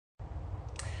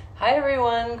Hi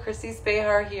everyone, Chrissy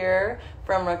Spahar here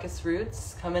from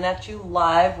RuckusRoots, coming at you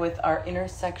live with our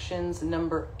Intersections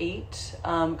number 8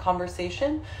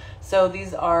 conversation. So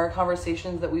these are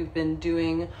conversations that we've been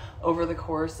doing over the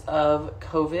course of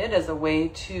COVID as a way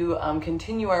to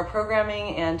continue our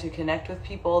programming and to connect with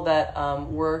people that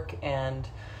work and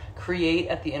create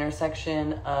at the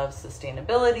intersection of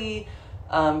sustainability,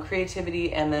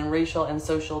 creativity, and then racial and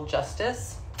social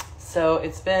justice. So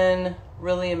it's been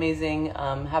really amazing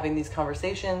having these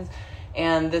conversations,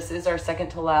 and this is our second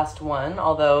to last one,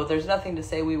 although there's nothing to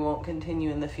say we won't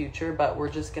continue in the future, but we're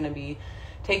just going to be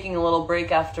taking a little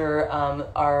break after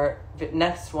our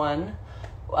next one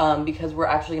because we're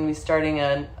actually going to be starting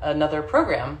another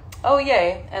program. Oh,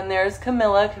 yay. And there's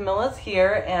Kamilah. Kamilah's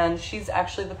here, and she's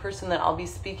actually the person that I'll be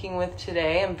speaking with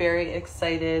today. I'm very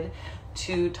excited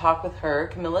to talk with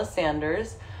her, Kamilah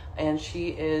Sanders, and she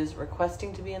is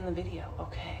requesting to be in the video.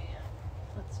 Okay.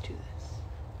 Let's do this.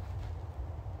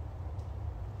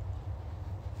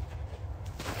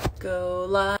 Go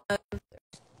live.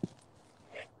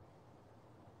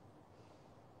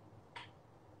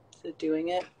 Is it doing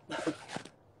it?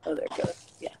 Oh, there it goes.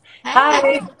 Yeah.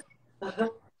 Hey. Hi.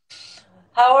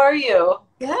 How are you?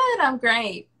 Good. I'm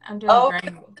great. I'm doing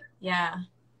great. Yeah.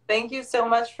 Thank you so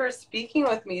much for speaking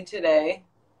with me today.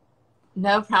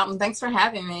 No problem. Thanks for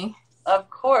having me. Of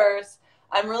course.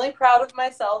 I'm really proud of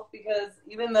myself because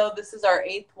even though this is our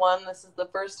 8th one, this is the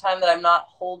first time that I'm not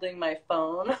holding my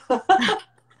phone.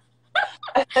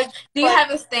 Do you have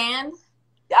a stand?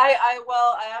 I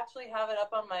actually have it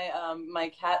up on my my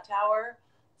cat tower.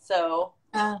 So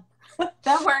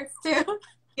that works too.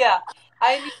 Yeah.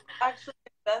 I need to actually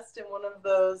invest in one of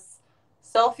those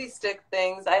selfie stick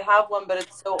things. I have one, but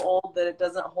it's so old that it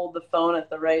doesn't hold the phone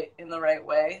in the right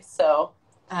way. So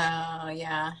oh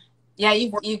yeah. Yeah,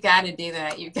 you got to do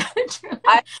that. You got to do it.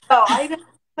 I know. What am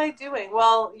I doing?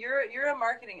 Well, you're a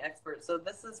marketing expert, so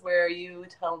this is where you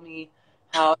tell me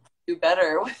how to do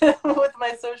better with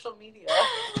my social media.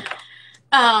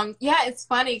 Yeah, it's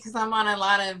funny because I'm on a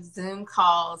lot of Zoom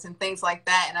calls and things like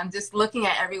that, and I'm just looking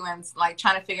at everyone's like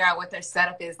trying to figure out what their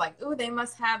setup is. Like, oh, they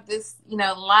must have this,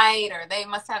 light, or they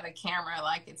must have a camera.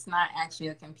 Like, it's not actually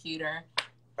a computer.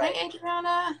 Right. Hey,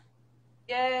 Adriana.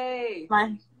 Yay.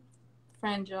 My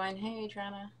friend joined. Hey,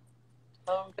 Adriana.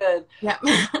 Oh, good. Yeah.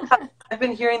 I've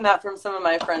been hearing that from some of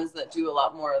my friends that do a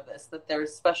lot more of this, that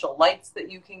there's special lights that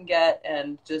you can get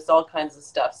and just all kinds of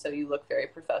stuff, so you look very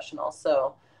professional.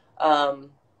 So,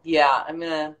 yeah, I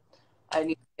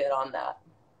need to get on that.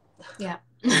 Yeah.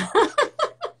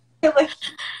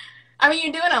 I mean,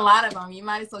 you're doing a lot of them. You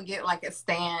might as well get like a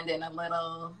stand and a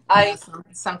little,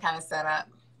 some kind of setup.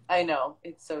 I know.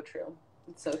 It's so true.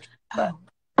 It's so true. But,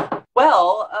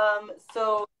 well,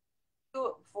 so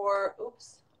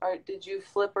did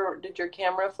your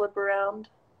camera flip around?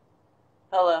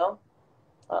 Hello?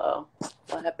 Uh-oh.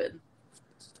 What happened?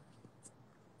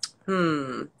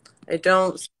 I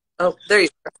don't. Oh, there you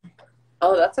go.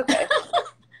 Oh, that's okay.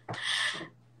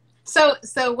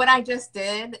 So what I just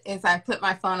did is I put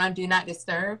my phone on Do Not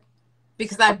Disturb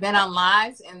because I've been on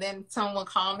lives and then someone will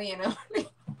call me and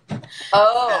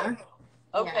oh,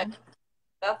 okay. Yeah.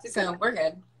 That's a so we're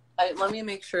good. Let me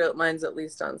make sure mine's at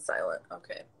least on silent.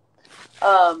 Okay.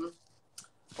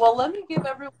 Well, let me give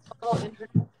everyone a little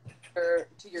introduction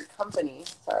to your company.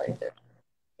 Sorry,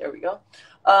 there we go.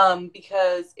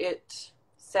 Because it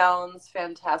sounds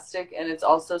fantastic, and it's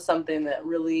also something that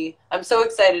really, I'm so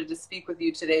excited to speak with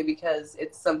you today because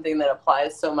it's something that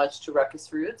applies so much to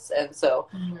RuckusRoots, and so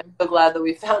I'm so glad that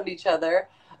we found each other.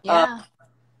 Yeah.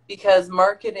 Because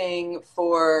marketing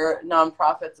for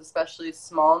nonprofits, especially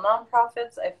small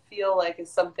nonprofits, I feel like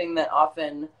is something that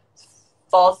often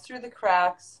falls through the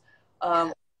cracks,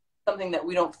 something that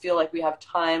we don't feel like we have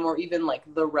time or even like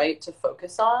the right to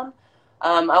focus on.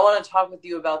 I want to talk with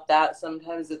you about that.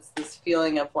 Sometimes it's this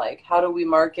feeling of like, how do we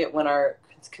market when our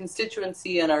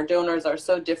constituency and our donors are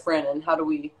so different, and how do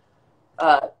we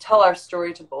tell our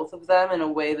story to both of them in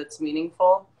a way that's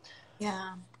meaningful?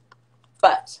 Yeah.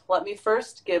 But let me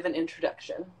first give an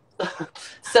introduction.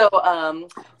 So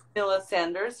Kamilah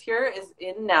Sanders here is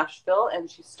in Nashville, and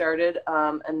she started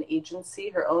an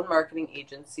agency, her own marketing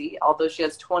agency, although she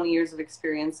has 20 years of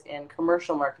experience in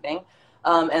commercial marketing,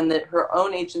 and that her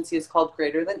own agency is called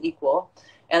Greater Than Equal.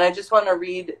 And I just want to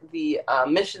read the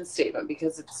mission statement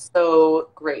because it's so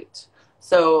great.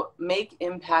 So, make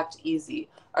impact easy.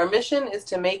 Our mission is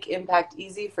to make impact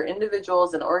easy for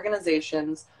individuals and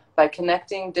organizations by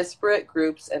connecting disparate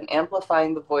groups and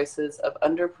amplifying the voices of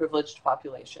underprivileged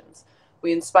populations.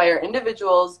 We inspire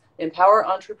individuals, empower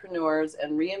entrepreneurs,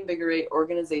 and reinvigorate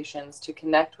organizations to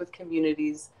connect with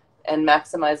communities and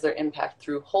maximize their impact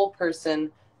through whole person,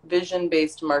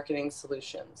 vision-based marketing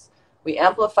solutions. We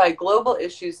amplify global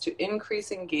issues to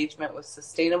increase engagement with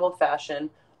sustainable fashion,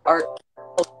 art,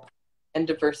 and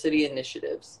diversity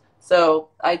initiatives. So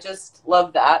I just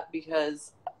love that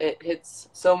because it hits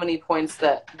so many points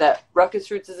that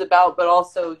Ruckus Roots is about, but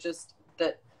also just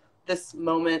that this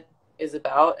moment is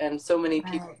about and so many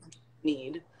people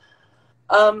need.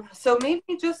 So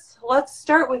maybe just let's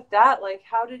start with that. Like,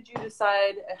 how did you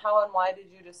decide, how and why did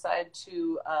you decide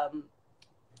to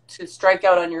strike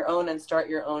out on your own and start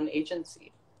your own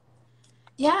agency?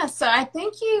 Yeah, so I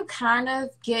think you kind of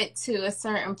get to a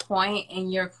certain point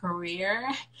in your career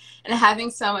and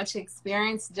having so much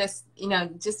experience, just, you know,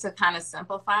 just to kind of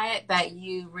simplify it, that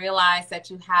you realize that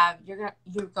you're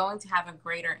going to have a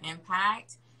greater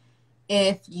impact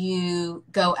if you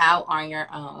go out on your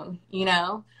own, you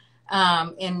know?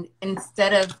 And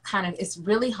instead of it's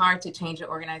really hard to change an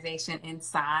organization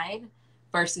inside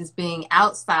versus being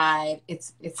outside.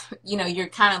 It's, you know, you're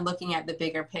kind of looking at the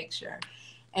bigger picture.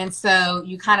 And so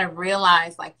you kind of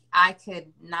realize, like, I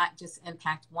could not just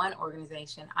impact one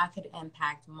organization, I could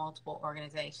impact multiple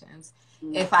organizations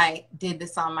if I did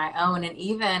this on my own. And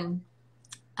even,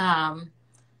 I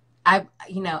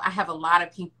have a lot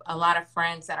of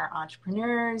friends that are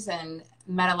entrepreneurs, and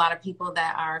met a lot of people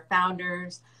that are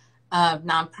founders of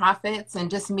nonprofits,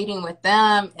 and just meeting with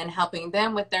them and helping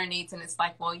them with their needs. And it's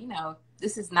like, well, you know,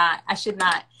 I should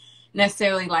not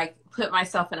necessarily like put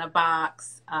myself in a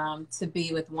box to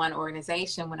be with one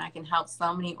organization when I can help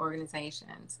so many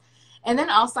organizations. And then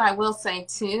also I will say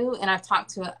too, and I've talked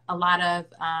to a lot of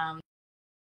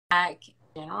in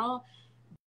general,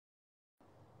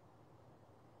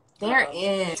 there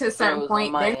is to a certain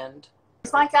point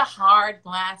there's like a hard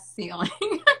glass ceiling.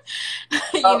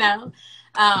 You know,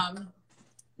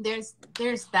 there is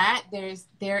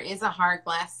a hard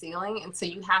glass ceiling, and so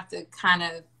you have to kind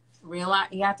of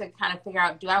figure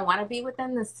out, do I want to be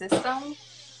within the system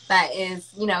that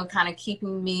is, you know, kind of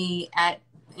keeping me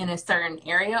in a certain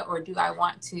area, or do I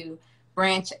want to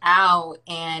branch out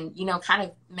and, you know, kind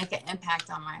of make an impact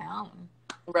on my own?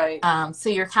 Right. So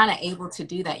you're kind of able to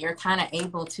do that. You're kind of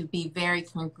able to be very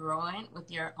congruent with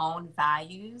your own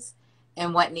values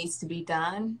and what needs to be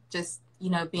done, just, you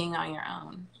know, being on your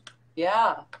own.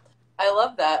 Yeah, I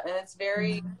love that. And it's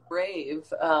very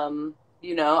brave.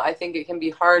 You know, I think it can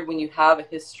be hard when you have a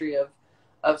history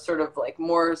of sort of like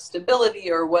more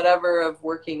stability or whatever, of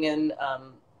working in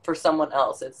for someone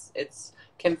else. It's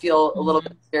can feel a little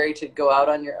bit scary to go out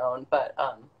on your own, but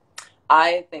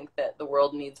I think that the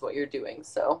world needs what you're doing.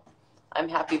 So I'm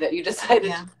happy that you decided.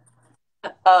 Yeah.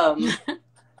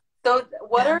 So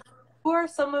who are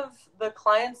some of the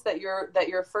clients that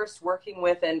you're first working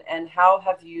with, and how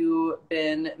have you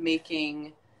been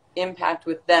making impact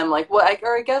with them? Like,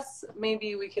 I guess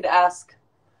maybe we could ask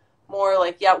more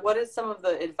like, yeah, what is some of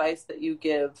the advice that you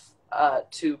give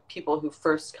to people who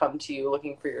first come to you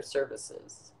looking for your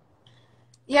services?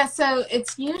 Yeah, so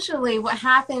it's usually what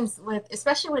happens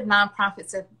especially with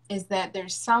nonprofits, is that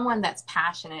there's someone that's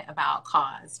passionate about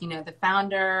cause, you know, the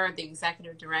founder, the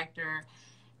executive director,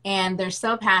 and they're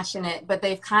so passionate, but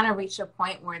they've kind of reached a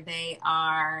point where they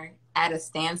are at a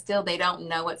standstill. They don't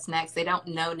know what's next. They don't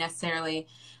know necessarily,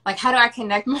 like, how do I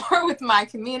connect more with my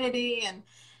community, and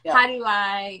how do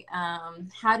I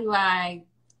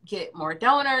get more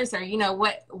donors, or, you know,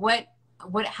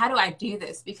 how do I do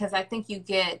this? Because I think you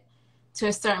get to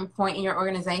a certain point in your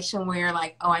organization where you're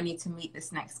like, oh, I need to meet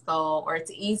this next goal, or it's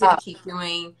easy to keep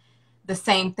doing the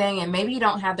same thing, and maybe you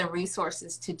don't have the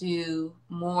resources to do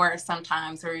more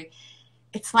sometimes. Or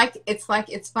it's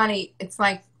funny, it's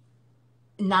like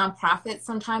nonprofits,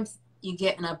 sometimes you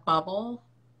get in a bubble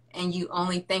and you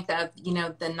only think of, you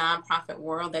know, the nonprofit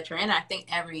world that you're in. I think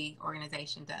every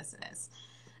organization does this.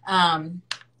 And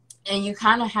you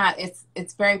kind of have,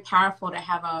 it's very powerful to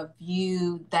have a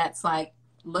view that's like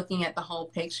looking at the whole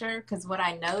picture. Because what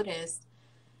I noticed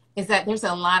is that there's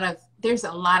a lot of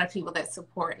people that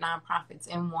support nonprofits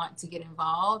and want to get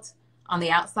involved on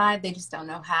the outside. They just don't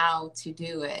know how to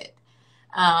do it.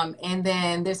 And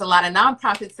then there's a lot of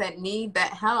nonprofits that need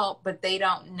that help, but they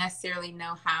don't necessarily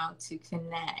know how to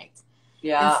connect.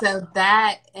 Yeah. And so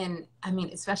and I mean,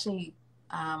 especially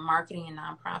marketing and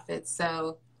nonprofits.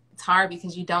 So it's hard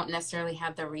because you don't necessarily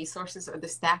have the resources or the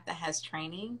staff that has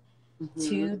training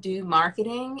to do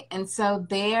marketing. And so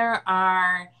there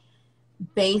are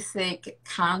basic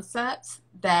concepts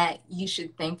that you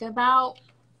should think about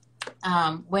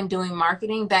when doing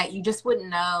marketing that you just wouldn't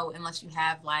know unless you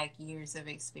have like years of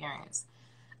experience.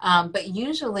 But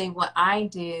usually what I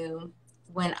do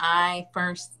when I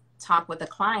first talk with a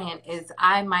client is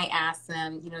I might ask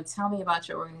them, you know, tell me about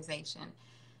your organization.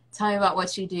 tell me about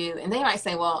what you do. And they might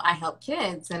say, well, I help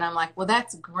kids. And I'm like, well,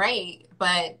 that's great.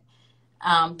 But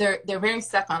they're very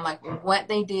stuck on like what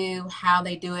they do, how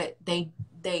they do it.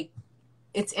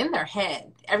 It's in their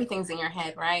head. Everything's in your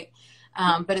head, right?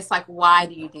 But it's like, why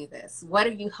do you do this? What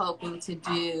are you hoping to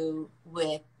do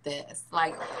with this?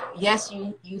 Like, yes,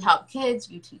 you help kids,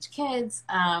 you teach kids,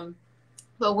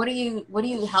 but what are you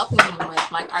helping them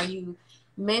with? Like, are you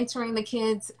mentoring the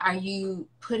kids? Are you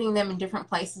putting them in different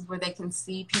places where they can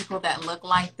see people that look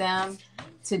like them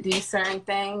to do certain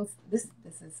things? This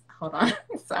is, hold on,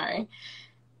 sorry.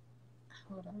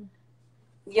 Hold on.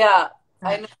 Yeah,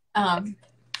 I know.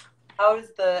 How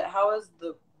is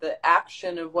the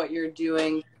action of what you're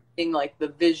doing being like the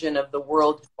vision of the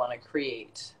world you want to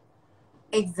create?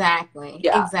 Exactly.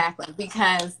 Yeah. Exactly.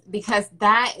 Because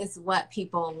that is what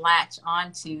people latch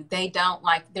onto. They don't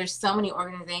like, there's so many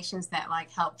organizations that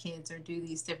like help kids or do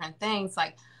these different things.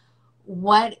 Like,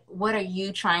 what are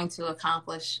you trying to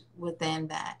accomplish within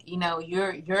that? You know,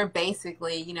 you're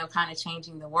basically, you know, kind of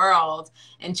changing the world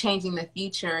and changing the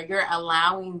future. You're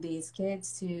allowing these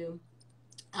kids to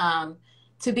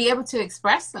be able to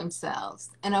express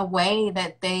themselves in a way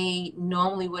that they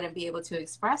normally wouldn't be able to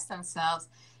express themselves,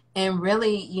 and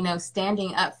really, you know,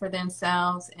 standing up for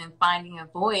themselves and finding a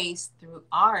voice through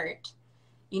art,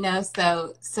 you know,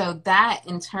 so that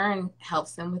in turn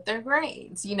helps them with their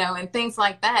grades, you know, and things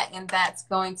like that. And that's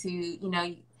going to, you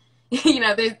know,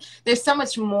 there's so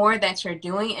much more that you're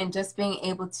doing, and just being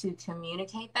able to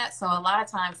communicate that. So a lot of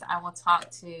times I will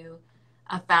talk to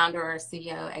a founder or a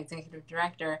CEO, executive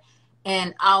director,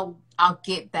 and I'll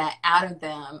get that out of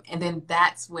them, and then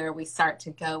that's where we start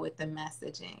to go with the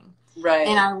messaging. Right.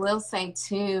 And I will say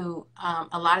too,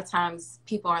 a lot of times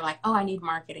people are like, oh, I need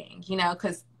marketing, you know,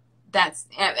 because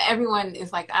everyone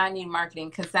is like, I need marketing,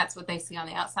 because that's what they see on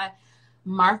the outside.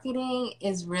 Marketing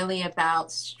is really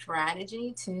about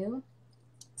strategy too.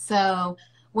 So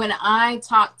when I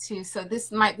talk to, so this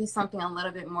might be something a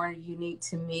little bit more unique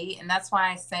to me, and that's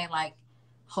why I say like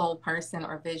whole person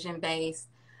or vision based,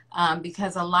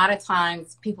 because a lot of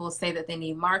times people say that they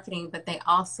need marketing, but they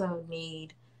also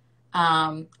need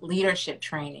leadership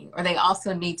training, or they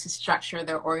also need to structure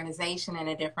their organization in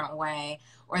a different way,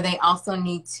 or they also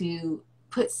need to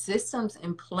put systems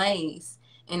in place,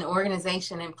 an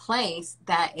organization in place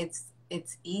that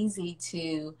it's easy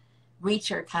to reach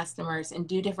your customers and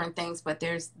do different things, but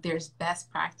there's best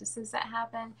practices that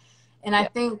happen. And I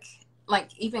think like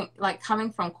even like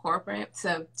coming from corporate,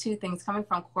 so two things: coming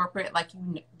from corporate, like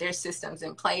there's systems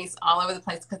in place all over the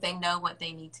place because they know what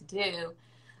they need to do.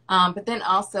 But then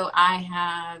also I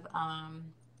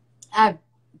have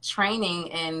training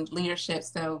in leadership,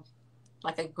 so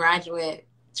like a graduate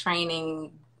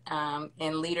training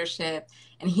in leadership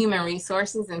and human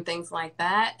resources and things like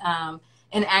that,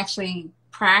 and actually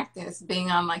practice being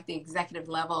on like the executive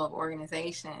level of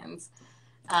organizations.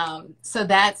 So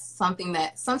that's something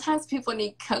that sometimes people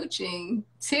need coaching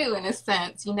too, in a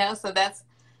sense, you know. So that's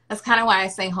kind of why I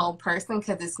say whole person,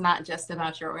 because it's not just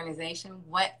about your organization.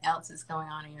 What else is going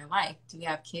on in your life? Do you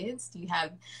have kids? Do you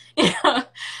have, you know,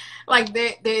 like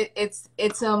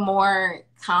it's a more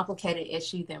complicated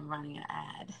issue than running an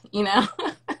ad, you know?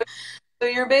 So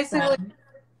you're basically a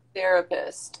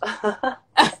therapist.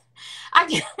 I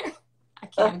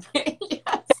can be,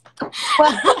 yes.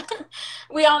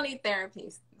 We all need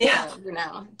therapies. Yeah. So, you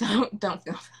know, don't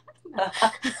feel bad.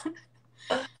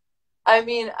 I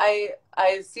mean,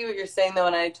 I see what you're saying though,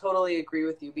 and I totally agree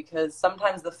with you, because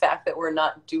sometimes the fact that we're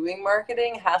not doing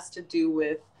marketing has to do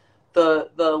with the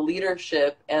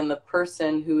leadership and the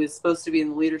person who is supposed to be in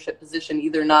the leadership position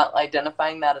either not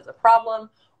identifying that as a problem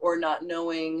or not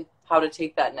knowing how to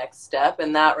take that next step.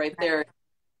 And that right there is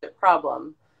the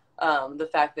problem. The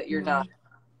fact that you're not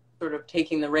sort of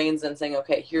taking the reins and saying,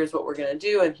 okay, here's what we're going to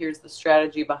do, and here's the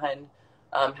strategy behind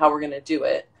how we're going to do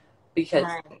it. Because,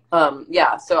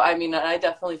 yeah, so I mean, I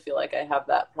definitely feel like I have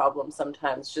that problem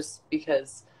sometimes, just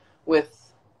because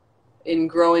in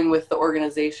growing with the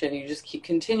organization, you just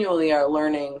continually are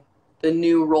learning the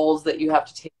new roles that you have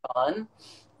to take on,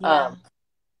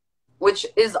 which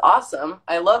is awesome.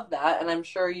 I love that. And I'm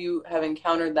sure you have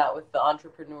encountered that with the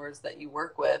entrepreneurs that you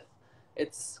work with.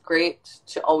 It's great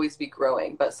to always be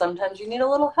growing, but sometimes you need a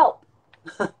little help.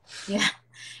 Yeah,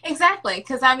 exactly.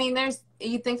 Because I mean,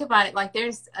 you think about it, like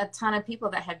there's a ton of people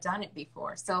that have done it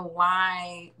before. So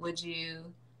why would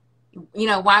you go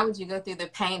through the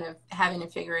pain of having to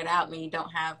figure it out when you don't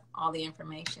have all the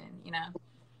information, you know?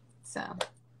 So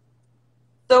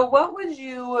what would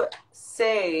you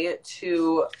say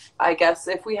to, I guess,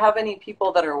 if we have any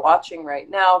people that are watching right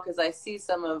now, because I see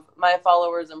some of my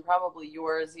followers and probably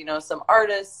yours, you know, some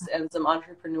artists and some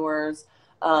entrepreneurs,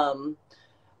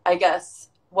 I guess,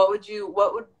 what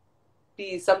would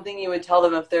be something you would tell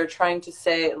them if they're trying to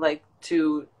say, like,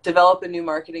 to develop a new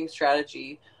marketing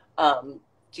strategy? Do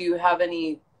you have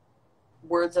any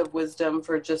words of wisdom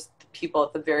for just people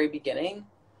at the very beginning?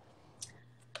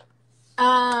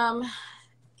 Um,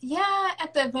 yeah,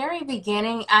 at the very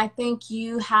beginning, I think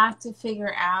you have to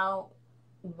figure out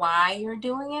why you're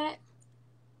doing it.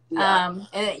 Yeah.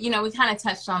 And we kind of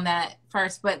touched on that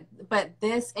first, but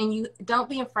this, and you don't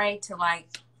be afraid to like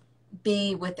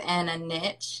be within a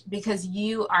niche, because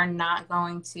you are not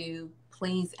going to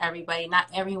please everybody. Not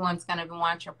everyone's going to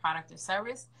want your product or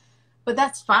service, but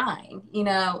that's fine.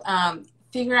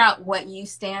 Figure out what you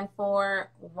stand for,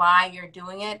 why you're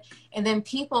doing it, and then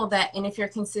and if you're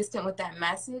consistent with that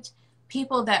message,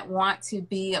 people that want to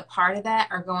be a part of that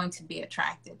are going to be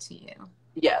attracted to you.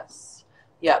 Yes.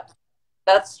 Yep.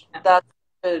 That's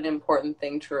an important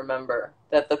thing to remember,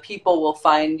 that the people will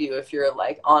find you if you're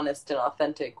like honest and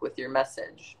authentic with your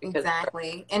message. Because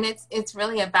Exactly. And it's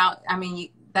really about, I mean,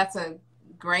 that's a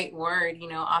great word,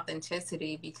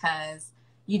 authenticity, because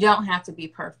you don't have to be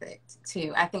perfect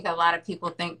too. I think a lot of people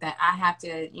think that I have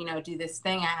to, do this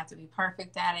thing, I have to be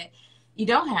perfect at it. You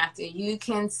don't have to. You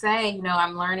can say,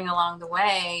 I'm learning along the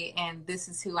way, and this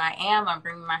is who I am. I'm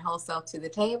bringing my whole self to the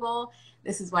table.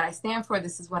 This is what I stand for.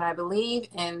 This is what I believe.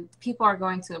 And people are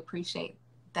going to appreciate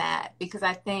that, because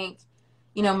I think,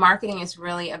 marketing is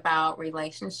really about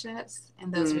relationships,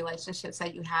 and those relationships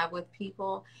that you have with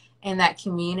people and that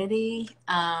community.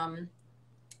 And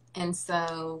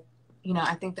so,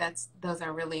 I think those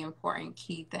are really important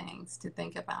key things to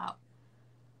think about.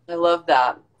 I love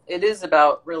that. It is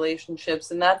about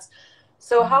relationships, and that's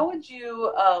so. How would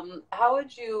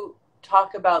you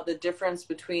talk about the difference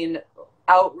between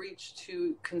outreach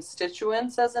to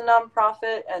constituents as a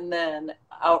nonprofit and then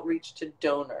outreach to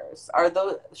donors?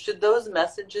 Should those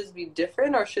messages be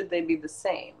different, or should they be the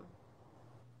same?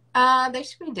 They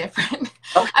should be different.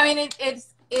 Okay. I mean,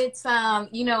 it's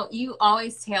you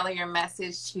always tailor your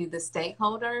message to the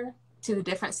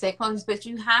different stakeholders, but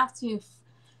you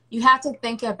have to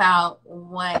think about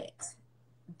what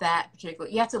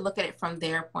you have to look at it from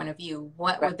their point of view.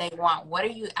 What would they want? What are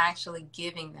you actually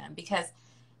giving them? Because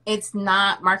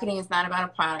marketing is not about a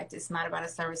product. It's not about a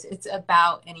service. It's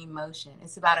about an emotion.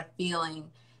 It's about a feeling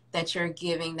that you're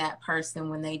giving that person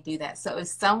when they do that. So if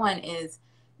someone is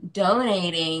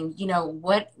donating,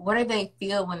 what do they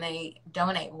feel when they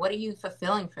donate? What are you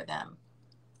fulfilling for them?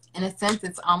 In a sense,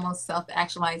 it's almost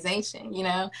self-actualization,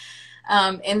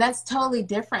 and that's totally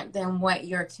different than what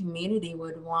your community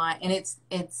would want. And it's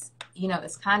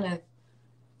kind of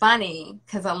funny,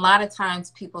 because a lot of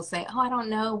times people say, oh, I don't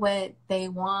know what they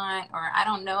want, or I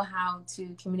don't know how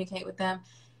to communicate with them.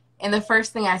 And the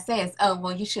first thing I say is, oh,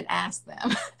 well, you should ask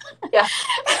them. Yeah.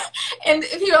 And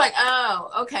if you're like,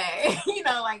 oh, okay,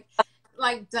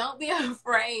 like don't be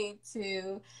afraid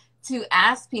to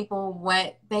ask people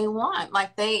what they want.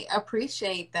 Like, they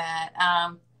appreciate that.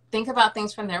 Think about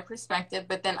things from their perspective,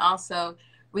 but then also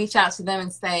reach out to them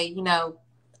and say,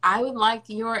 I would like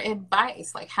your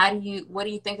advice. Like, what do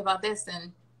you think about this?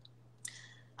 And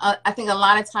I think a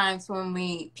lot of times when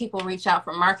people reach out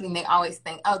for marketing, they always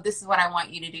think, oh, this is what I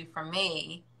want you to do for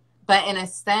me. But in a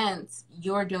sense,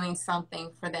 you're doing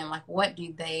something for them. Like, what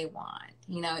do they want?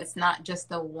 It's not just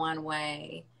a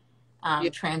one-way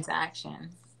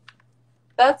transaction.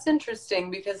 That's interesting,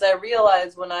 because I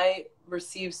realize when I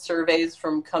receive surveys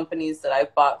from companies that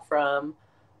I've bought from,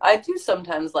 I do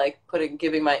sometimes like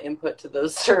giving my input to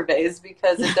those surveys,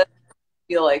 because it doesn't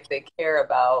feel like they care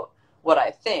about what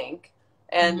I think.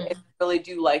 And if you really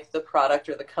do like the product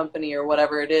or the company or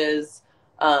whatever it is,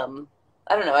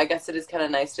 I don't know, I guess it is kind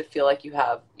of nice to feel like you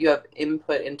have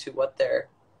input into what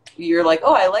you're like,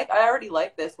 oh, I already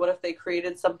like this. What if they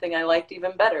created something I liked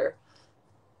even better?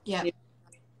 Yeah.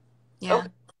 Yeah. Okay.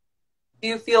 Do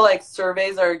you feel like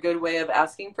surveys are a good way of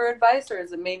asking for advice, or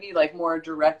is it maybe like more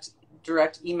direct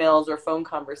emails or phone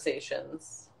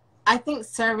conversations? I think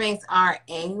surveys are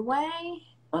a way,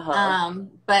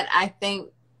 but I think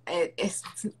it's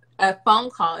a phone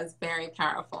call is very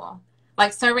powerful.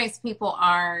 Like, surveys, people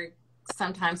are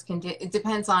sometimes it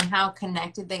depends on how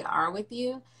connected they are with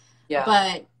you. Yeah.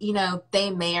 But,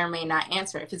 they may or may not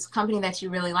answer. If it's a company that you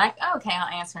really like, oh, okay,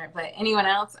 I'll answer it. But anyone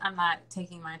else, I'm not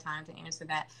taking my time to answer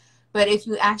that. But if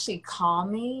you actually call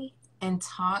me and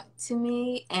talk to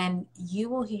me, and you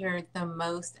will hear the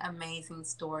most amazing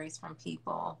stories from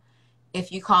people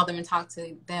if you call them and talk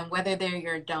to them, whether they're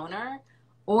your donor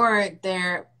or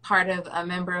they're part of a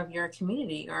member of your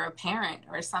community or a parent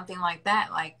or something like that.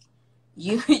 Like,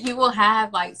 you will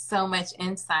have like so much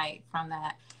insight from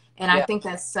that. And I think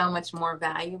that's so much more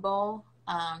valuable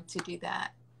to do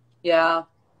that. Yeah.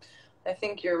 I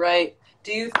think you're right.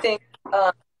 Do you think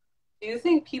um, do you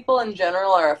think people in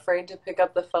general are afraid to pick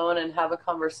up the phone and have a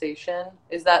conversation?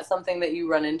 Is that something that you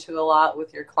run into a lot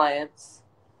with your clients?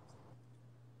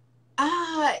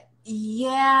 Uh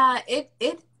yeah,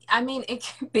 I mean it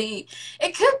could be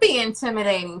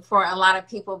intimidating for a lot of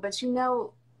people, but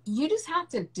you just have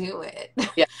to do it.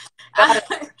 Yeah. Got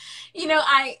it.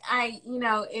 I,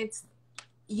 it's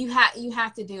you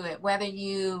have to do it whether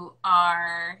you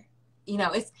are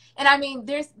it's and I mean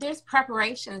there's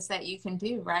preparations that you can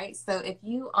do, right? So if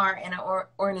you are in an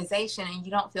organization and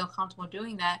you don't feel comfortable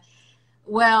doing that,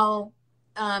 well,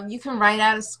 you can write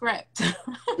out a script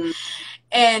Mm.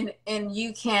 and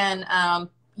you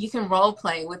can role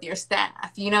play with your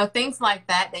staff, things like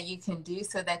that that you can do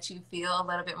so that you feel a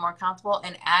little bit more comfortable.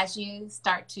 And as you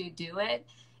start to do it,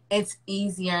 it's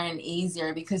easier and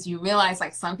easier because you realize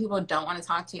like some people don't want to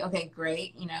talk to you. Okay,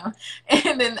 great,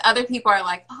 and then other people are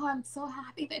like, oh, I'm so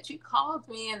happy that you called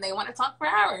me, and they want to talk for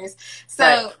hours. So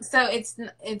Right. so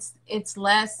it's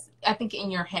less, I think,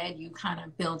 in your head you kind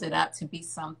of build it up to be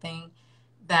something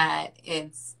that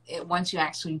once you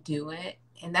actually do it.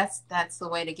 And that's the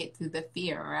way to get through the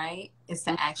fear, right? Is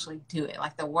to actually do it.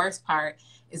 Like the worst part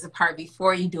is the part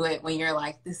before you do it when you're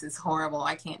like, this is horrible,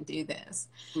 I can't do this.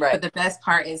 But Right. the best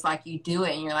part is like you do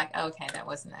it and you're like, okay, that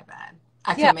wasn't that bad,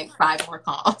 I Yeah. can make 5 more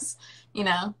calls, you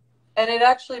know. And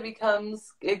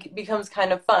it becomes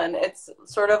kind of fun. It's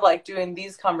sort of like doing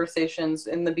these conversations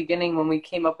in the beginning when we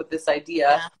came up with this idea.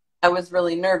 Yeah. I was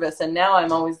really nervous, and now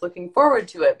I'm always looking forward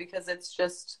to it because it's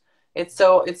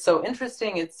so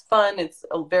interesting, it's fun, it's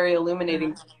very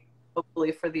illuminating,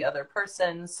 hopefully for the other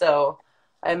person. So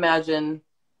I imagine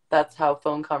that's how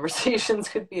phone conversations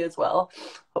could be as well,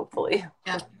 hopefully.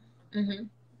 Yeah.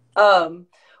 Mm-hmm. Um,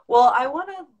 well, I want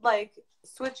to like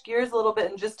switch gears a little bit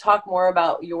and just talk more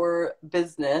about your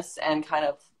business and kind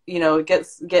of,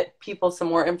 get people some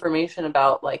more information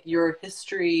about like your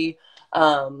history.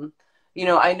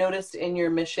 I noticed in your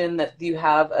mission that you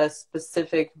have a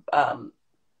specific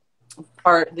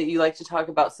part that you like to talk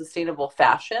about sustainable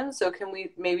fashion. So can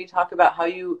we maybe talk about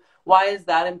why is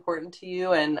that important to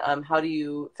you, and how do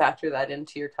you factor that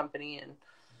into your company, and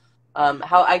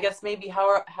I guess maybe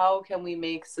how can we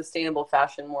make sustainable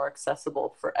fashion more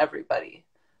accessible for everybody?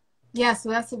 Yeah, so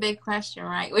that's a big question,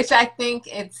 right? Which I think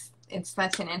it's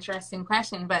such an interesting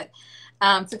question. But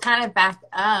to kind of back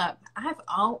up,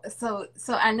 so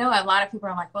I know a lot of people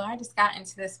are like, well, I just got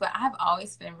into this, but I've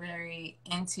always been very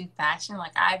into fashion.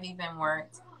 Like I've even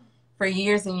worked for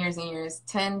years and years and years,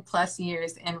 10 plus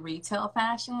years in retail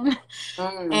fashion.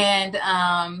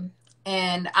 Mm,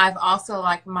 And I've also,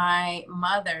 like, my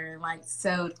mother like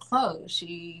sewed clothes.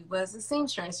 She was a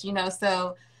seamstress,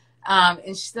 so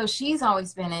and so she's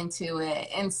always been into it.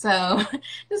 And so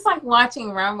just like watching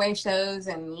runway shows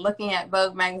and looking at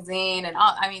Vogue magazine and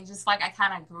all, I mean, just like I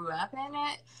kind of grew up in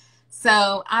it.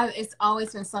 So it's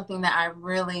always been something that I've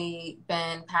really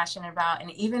been passionate about. And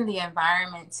even the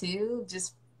environment too,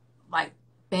 just like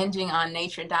binging on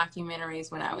nature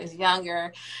documentaries when I was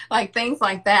younger, like things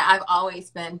like that. I've always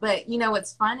been. But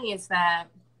what's funny is that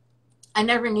I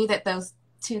never knew that those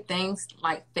two things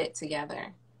like fit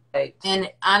together. right.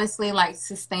 And honestly, like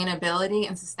sustainability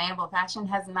and sustainable fashion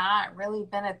has not really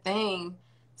been a thing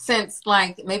since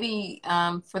like maybe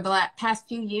for the past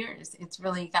few years. It's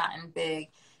really gotten big.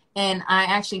 And I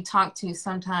actually talk to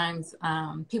sometimes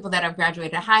people that have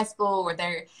graduated high school or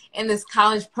they're in this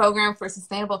college program for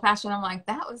sustainable fashion. I'm like,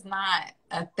 that was not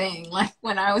a thing like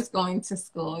when I was going to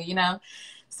school.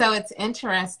 So it's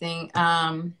interesting.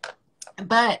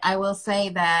 But I will say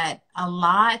that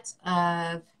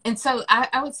and so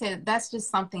I would say that that's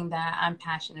just something that I'm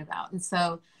passionate about. And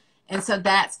so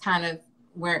that's kind of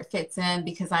where it fits in,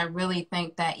 because I really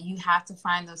think that you have to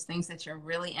find those things that you're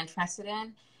really interested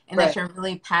in and that Right. you're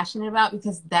really passionate about,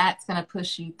 because that's going to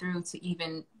push you through to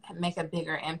even make a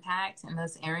bigger impact in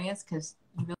those areas, because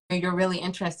you're really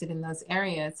interested in those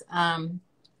areas.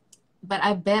 But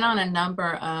I've been on a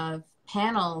number of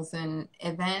panels and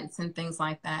events and things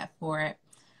like that for it.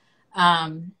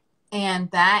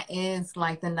 And that is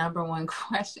like the number one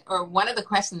question, or one of the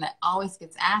questions that always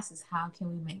gets asked is, how can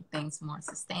we make things more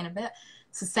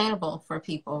sustainable for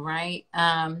people, right?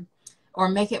 Or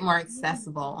make it more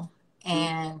accessible.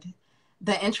 And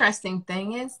the interesting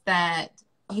thing is that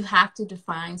you have to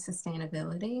define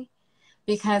sustainability,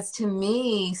 because to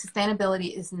me,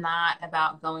 sustainability is not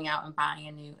about going out and buying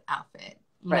a new outfit.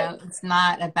 Right. It's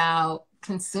not about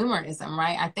consumerism,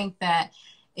 right? I think that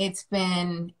it's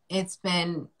been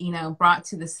brought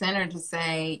to the center to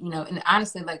say, and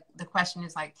honestly, like the question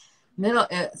is like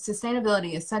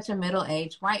sustainability is such a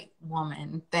middle-aged white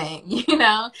woman thing,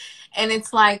 and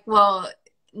it's like, well,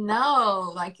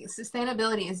 no, like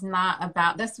sustainability is not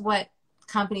about, that's what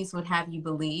companies would have you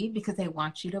believe because they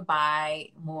want you to buy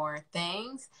more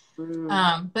things.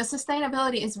 But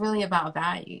sustainability is really about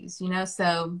values, you know?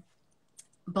 So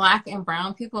Black and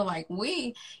brown people, like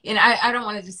we, and I don't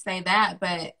want to just say that,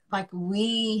 but like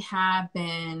we have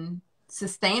been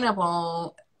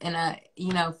sustainable in a,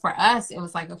 you know, for us, it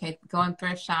was like, okay, going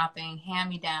thrift shopping,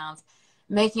 hand-me-downs,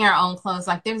 making our own clothes.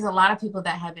 Like there's a lot of people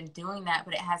that have been doing that,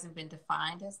 but it hasn't been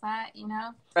defined as that, you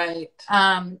know? Right.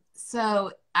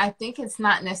 So I think it's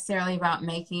not necessarily about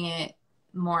making it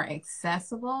more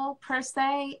accessible per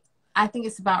se. I think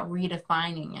it's about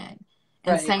redefining it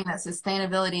and saying that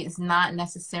sustainability is not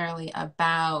necessarily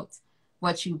about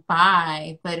what you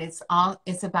buy, but it's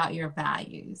about your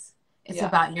values. It's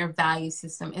about your value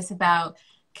system. It's about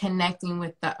connecting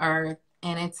with the earth,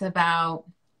 and it's about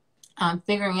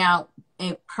figuring out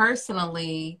it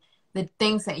personally, the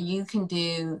things that you can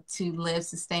do to live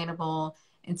sustainable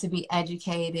and to be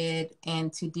educated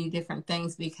and to do different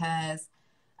things, because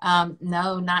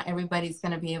no, not everybody's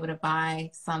going to be able to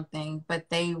buy something, but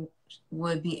they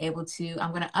would be able to,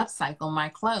 I'm going to upcycle my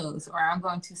clothes, or I'm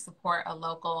going to support a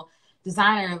local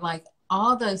designer. Like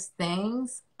all those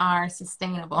things are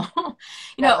sustainable,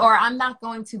 you know, or I'm not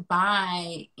going to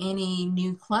buy any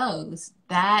new clothes.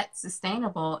 That's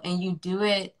sustainable. And you do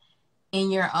it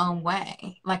in your own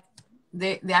way. Like,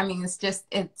 I mean, it's just,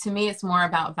 to me, it's more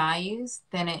about values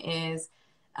than it is,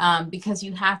 because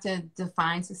you have to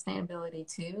define sustainability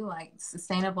too. Like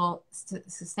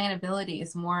sustainability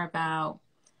is more about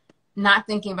not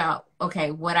thinking about,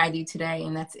 okay, what I do today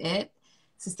and that's it.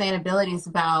 Sustainability is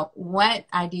about what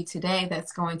I do today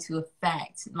that's going to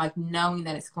affect, like knowing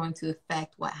that it's going to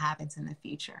affect what happens in the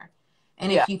future.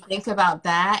 And if you think about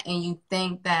that and you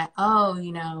think that, oh,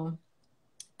 you know,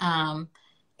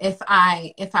 if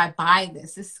I buy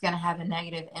this is going to have a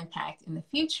negative impact in the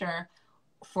future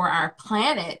for our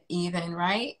planet even,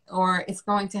 right? Or it's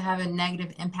going to have a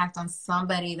negative impact on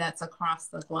somebody that's across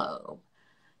the globe,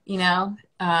 you know?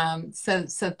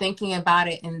 So thinking about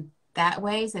it in that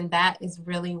ways, and that is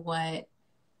really what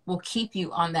will keep you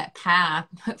on that path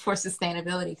for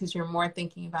sustainability, because you're more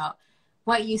thinking about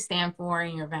what you stand for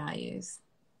and your values.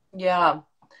 Yeah.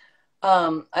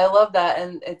 I love that.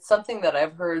 And it's something that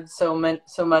I've heard so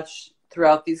much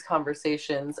throughout these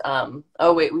conversations.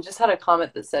 Oh wait, we just had a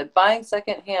comment that said buying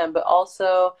secondhand, but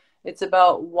also it's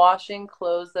about washing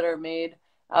clothes that are made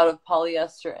out of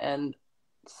polyester and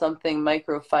something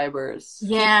microfibers.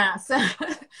 Yeah. So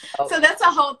that's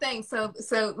a whole thing. So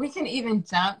we can even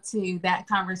jump to that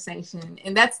conversation.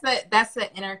 And that's the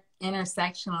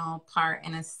intersectional part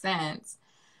in a sense,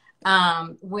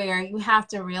 where you have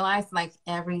to realize like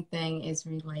everything is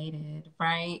related,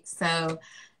 right? So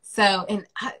and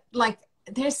like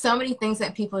there's so many things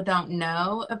that people don't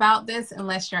know about this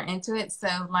unless you're into it. So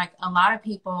like a lot of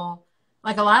people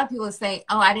say,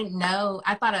 oh, I didn't know,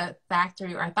 I thought a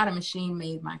factory or I thought a machine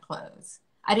made my clothes.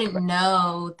 I didn't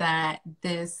know that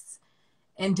this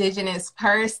indigenous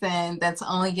person that's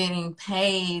only getting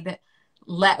paid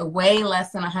way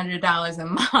less than $100 a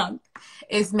month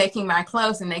is making my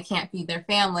clothes, and they can't feed their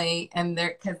family, and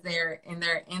they're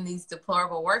in these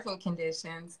deplorable working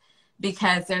conditions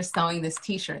because they're sewing this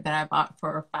t-shirt that I bought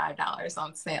for $5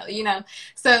 on sale, you know?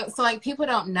 So like people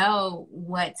don't know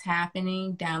what's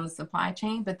happening down the supply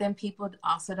chain, but then people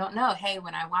also don't know, hey,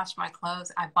 when I wash my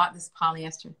clothes, I bought this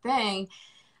polyester thing,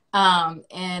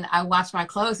 and I wash my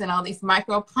clothes and all these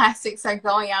microplastics are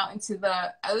going out into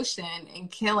the ocean and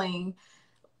killing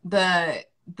they're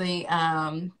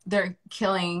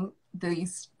killing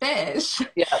these fish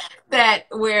that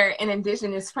where an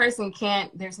indigenous person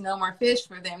there's no more fish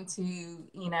for them to,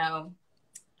 you know,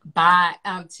 buy,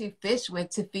 to fish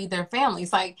with, to feed their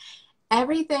families. Like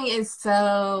everything is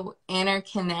so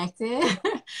interconnected.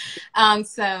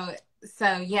 So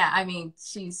yeah, I mean,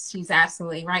 she's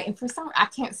absolutely right. And for some, I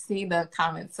can't see the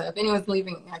comments. So if anyone's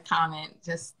leaving a comment,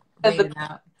 just read it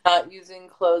out. Not using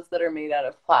clothes that are made out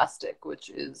of plastic,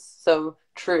 which is so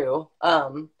true.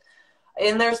 And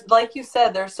there's, like you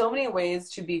said, there's so many ways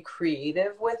to be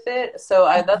creative with it. So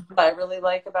that's what I really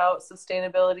like about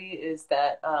sustainability is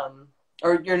that,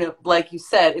 or you're like you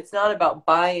said, it's not about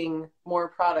buying more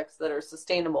products that are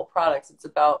sustainable products. It's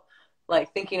about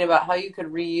like thinking about how you could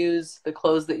reuse the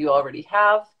clothes that you already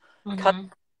have, cut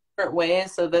different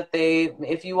ways so that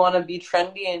if you want to be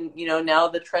trendy and, you know, now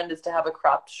the trend is to have a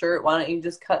cropped shirt, why don't you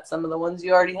just cut some of the ones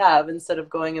you already have instead of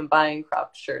going and buying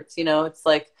cropped shirts? You know, it's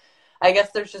like, I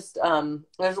guess there's just,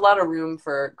 there's a lot of room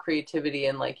for creativity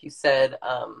and, like you said,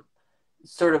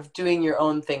 sort of doing your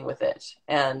own thing with it.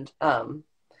 And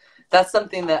that's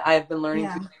something that I've been learning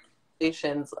to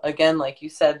conversations, again, like you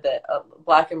said, that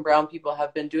Black and brown people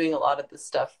have been doing a lot of this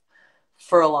stuff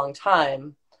for a long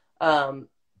time. And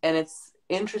it's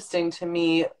interesting to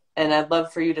me, and I'd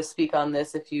love for you to speak on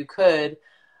this if you could.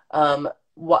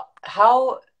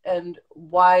 How and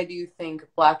why do you think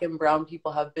Black and brown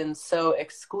people have been so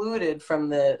excluded from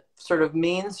the sort of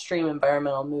mainstream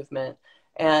environmental movement?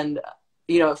 And,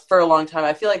 you know, for a long time,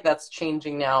 I feel like that's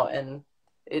changing now, and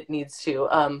it needs to.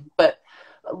 But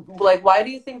like, why do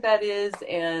you think that is?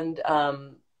 And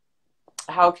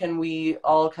how can we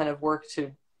all kind of work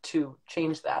to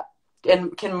change that?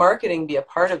 And can marketing be a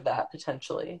part of that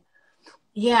potentially?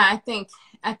 Yeah, I think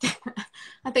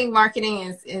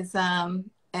marketing is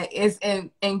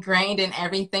ingrained in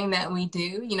everything that we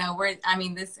do. You know,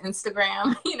 this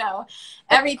Instagram, you know,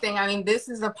 everything. I mean, this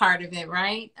is a part of it,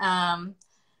 right?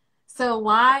 So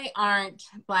why aren't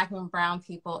Black and brown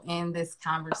people in this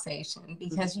conversation?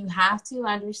 Because you have to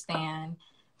understand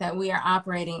that we are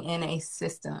operating in a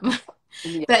system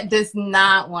that does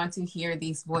not want to hear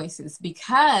these voices,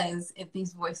 because if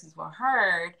these voices were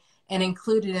heard and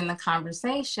included in the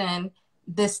conversation,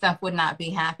 this stuff would not be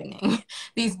happening.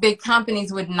 These big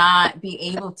companies would not be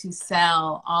able to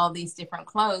sell all these different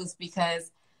clothes,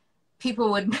 because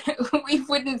people would we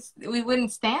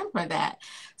wouldn't stand for that.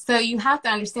 So you have to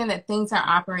understand that things are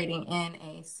operating in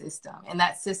a system, and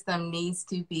that system needs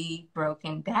to be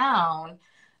broken down.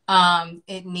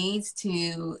 It needs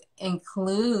to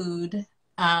include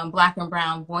Black and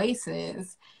brown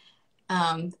voices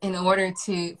in order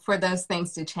for those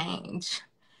things to change.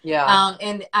 Yeah.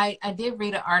 And I did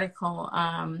read an article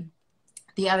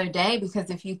the other day, because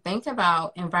if you think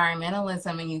about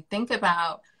environmentalism and you think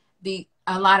about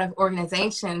a lot of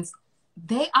organizations,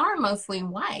 they are mostly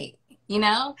white, you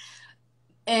know?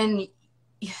 And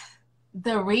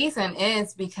the reason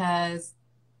is because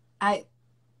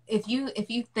if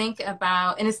you think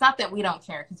about, and it's not that we don't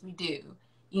care, because we do,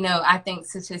 you know, I think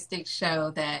statistics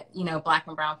show that, you know, Black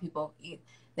and brown people,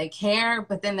 they care,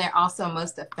 but then they're also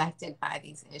most affected by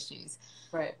these issues.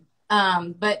 Right.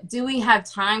 But do we have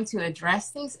time to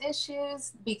address these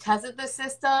issues because of the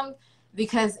system?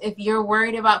 Because if you're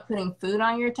worried about putting food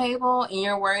on your table and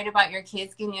you're worried about your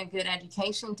kids getting a good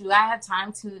education, do I have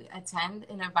time to attend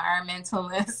an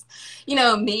environmentalist, you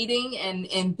know, meeting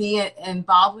and be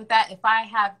involved with that? If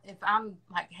I'm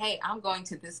like, hey, I'm going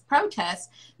to this protest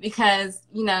because,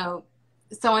 you know,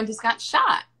 someone just got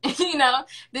shot, you know,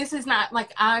 this is not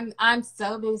like, I'm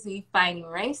so busy fighting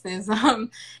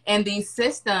racism and these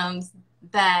systems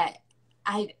that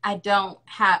I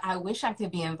wish I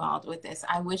could be involved with this.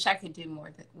 I wish I could do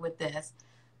more with this,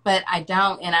 but I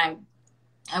don't. And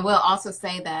I will also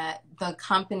say that the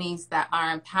companies that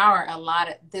are in power, a lot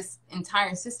of this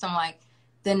entire system, like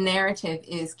the narrative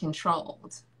is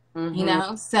controlled, you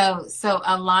know? So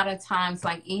a lot of times,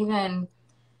 like even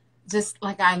just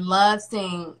like, I love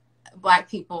seeing Black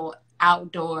people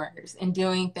outdoors and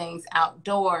doing things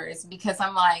outdoors, because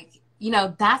I'm like, you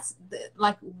know, that's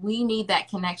like, we need that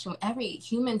connection.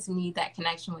 Humans need that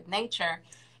connection with nature.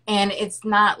 And it's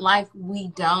not like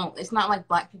it's not like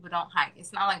Black people don't hike.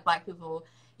 It's not like Black people,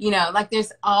 you know, like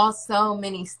there's also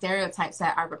many stereotypes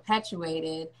that are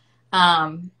perpetuated,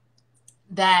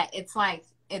 that it's like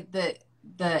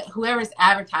the whoever's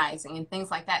advertising and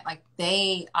things like that, like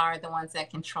they are the ones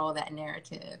that control that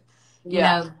narrative. You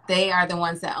know, they are the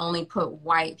ones that only put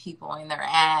white people in their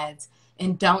ads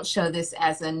and don't show this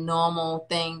as a normal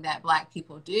thing that Black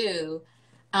people do.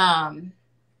 I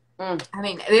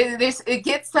mean, it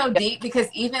gets so deep, because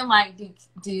even like,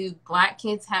 do Black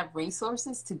kids have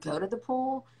resources to go to the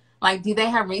pool? Like, do they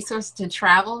have resources to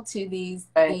travel to these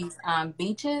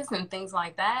beaches and things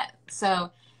like that?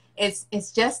 So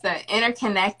it's just an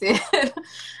interconnected,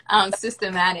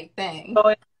 systematic thing.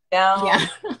 Going down. Yeah.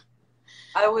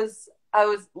 I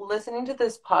was listening to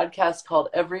this podcast called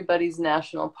Everybody's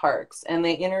National Parks, and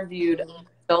they interviewed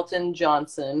Belton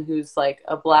Johnson, who's like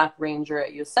a Black ranger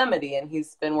at Yosemite, and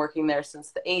he's been working there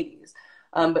since the 80s.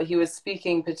 But he was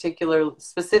speaking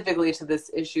specifically to this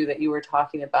issue that you were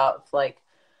talking about, like,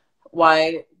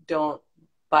 why don't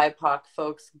BIPOC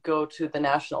folks go to the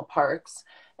national parks?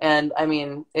 And I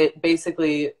mean, it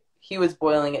basically, he was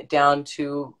boiling it down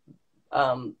to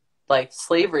like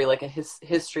slavery, like a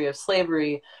history of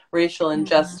slavery, racial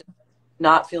injustice,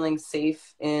 not feeling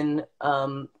safe in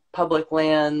public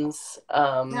lands,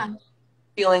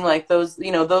 feeling like those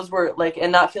were like,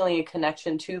 and not feeling a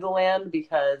connection to the land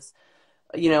because,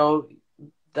 you know,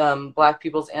 Black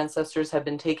people's ancestors had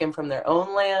been taken from their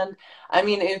own land. I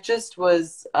mean, it just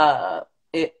was,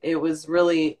 it was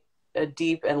really a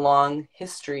deep and long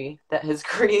history that has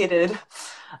created,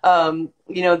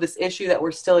 you know, this issue that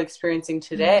we're still experiencing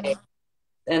today.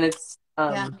 And it's,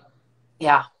 Yeah.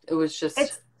 yeah, it was just,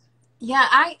 It's, yeah,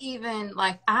 I even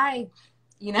like,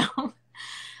 you know,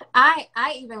 I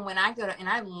even when I go to, and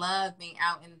I love being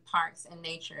out in parks and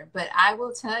nature, but I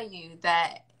will tell you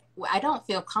that I don't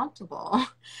feel comfortable.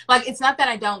 Like, it's not that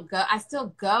I don't go, I still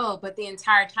go, but the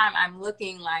entire time I'm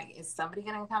looking like, is somebody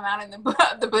going to come out in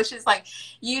the bushes? Like,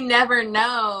 you never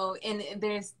know. And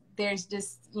there's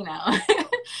just, you know,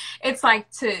 it's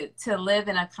like to live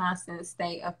in a constant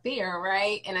state of fear,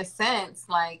 right? In a sense,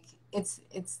 like it's,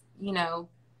 you know,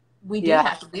 we do yeah,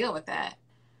 have to deal with that.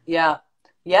 yeah.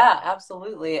 Yeah,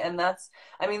 absolutely. And that's,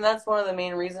 I mean, that's one of the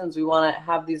main reasons we want to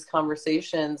have these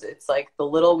conversations. It's like the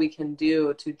little we can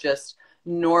do to just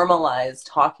normalize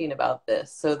talking about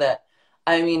this so that,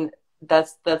 I mean,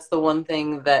 that's the one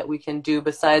thing that we can do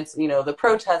besides, you know, the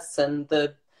protests and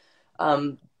the,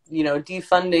 um, you know,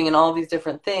 defunding and all these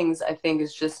different things, I think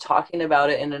is just talking about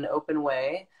it in an open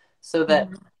way so that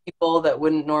Mhm. people that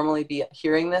wouldn't normally be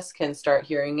hearing this can start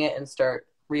hearing it and start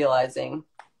realizing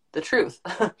the truth.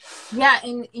 Yeah,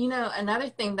 and you know, another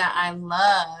thing that I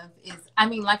love is, I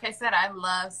mean, like I said, I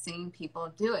love seeing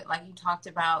people do it. Like you talked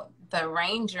about the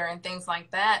ranger and things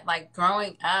like that. Like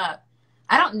growing up,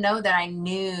 I don't know that I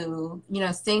knew, you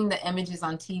know, seeing the images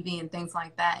on TV and things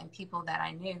like that and people that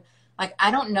I knew. Like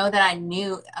I don't know that I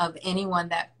knew of anyone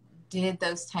that did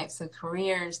those types of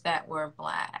careers that were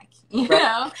Black, you Right.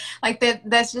 know? Like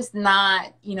that's just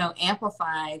not, you know,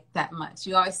 amplified that much.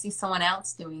 You always see someone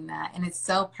else doing that, and it's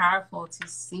so powerful to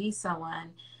see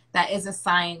someone that is a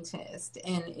scientist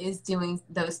and is doing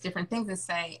those different things and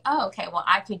say, oh, okay, well,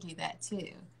 I could do that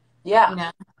too, Yeah. you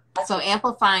know. So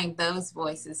amplifying those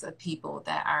voices of people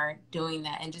that are doing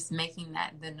that and just making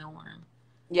that the norm.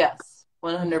 Yes.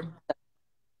 100. Mhm.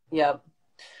 Yep.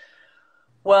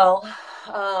 Well,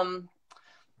 um,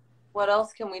 what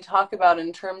else can we talk about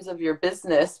in terms of your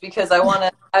business? Because I want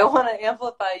to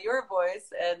amplify your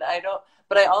voice, and I don't,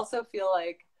 but I also feel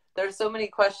like there's so many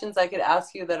questions I could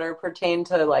ask you that are pertain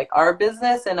to like our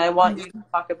business, and I want you to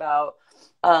talk about,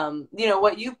 you know,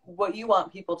 what you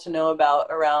want people to know about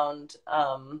around,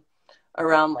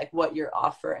 around like what you're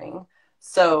offering.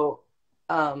 So,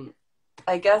 um,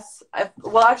 I guess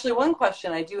well, actually, one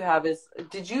question I do have is,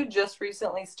 did you just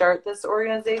recently start this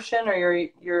organization or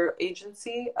your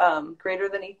agency, Greater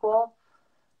Than Equal?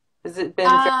 Has it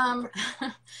been Um,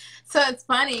 so it's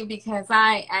funny because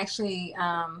I actually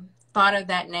thought of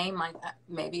that name like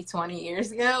maybe 20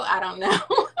 years ago. I don't know.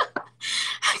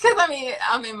 Because I mean,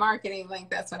 I'm in marketing, like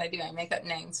that's what I do. I make up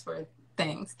names for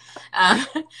things.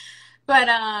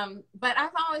 Um, but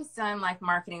I've always done like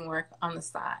marketing work on the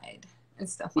side and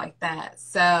stuff like that.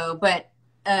 So, but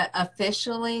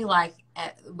officially, like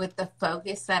with the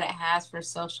focus that it has for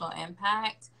social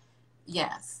impact,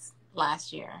 yes,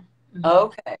 last year. Hmm.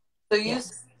 okay? So you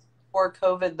said Yes. before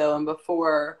COVID though, and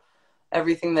before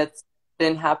everything that's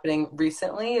been happening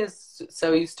recently is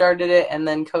so you started it and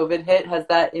then COVID hit. Has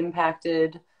that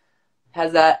impacted?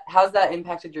 How's that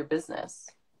impacted your business?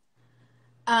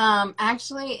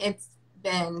 Actually, it's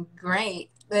been great.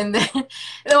 And then,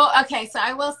 well, okay, so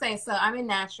I will say, so I'm in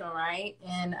Nashville, right?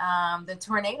 And the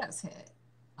tornadoes hit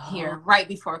Oh, here right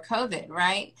before COVID,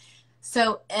 right?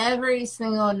 So every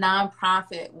single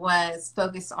nonprofit was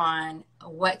focused on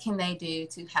what can they do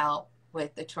to help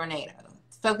with the tornado.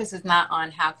 Focus is not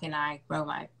on how can I grow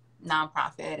my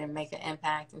nonprofit and make an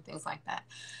impact and things like that.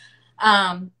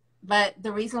 Um, but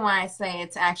the reason why I say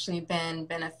it's actually been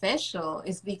beneficial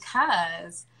is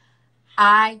because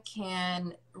I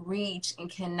can reach and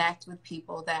connect with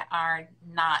people that are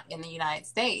not in the United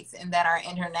States and that are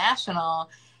international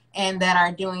and that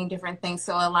are doing different things.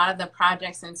 So a lot of the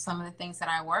projects and some of the things that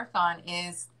I work on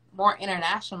is more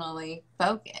internationally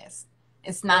focused.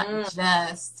 It's not mm,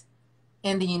 just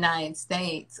in the United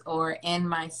States or in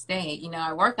my state. You know,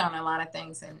 I work on a lot of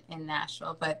things in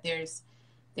Nashville, but there's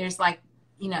like,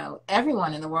 you know,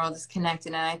 everyone in the world is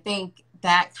connected. And I think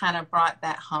that kind of brought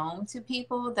that home to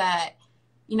people that,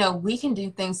 you know, we can do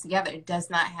things together. It does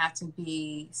not have to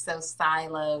be so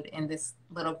siloed in this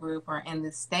little group or in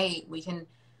this state. We can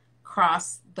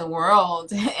cross the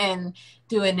world and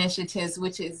do initiatives,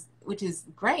 which is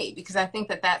great because I think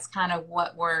that that's kind of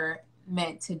what we're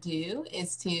meant to do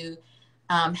is to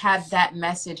have that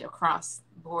message across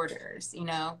borders, you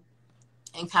know,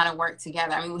 and kind of work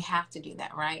together. I mean, we have to do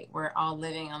that, right? We're all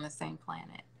living on the same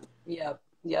planet. yep,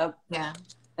 yep. Yeah.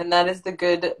 And that is the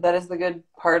good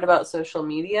part about social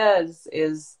media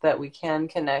is that we can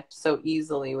connect so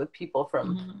easily with people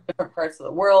from Mm-hmm. different parts of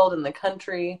the world and the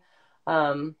country.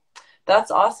 Um,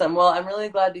 that's awesome. Well, I'm really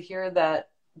glad to hear that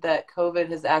COVID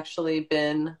has actually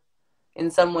been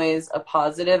in some ways a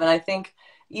positive. And I think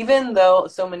even though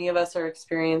so many of us are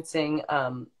experiencing,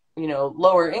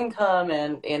 lower income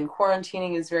and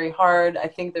quarantining is very hard, I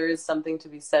think there is something to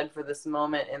be said for this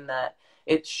moment in that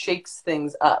it shakes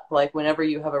things up. Like whenever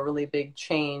you have a really big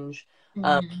change,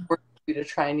 Mm-hmm. for you to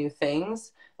try new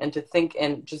things and to think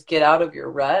and just get out of your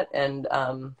rut. And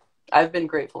I've been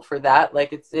grateful for that.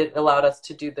 Like it allowed us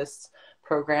to do this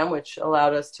program, which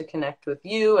allowed us to connect with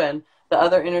you and the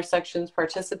other intersections Yeah.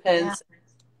 participants.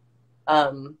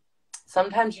 Um,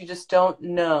 Sometimes you just don't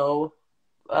know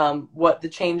what the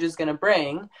change is going to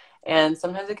bring, and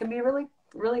sometimes it can be really,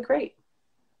 really great.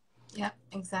 Yep.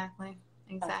 Exactly.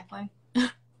 Exactly.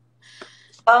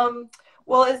 Um,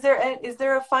 well, is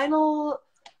there a final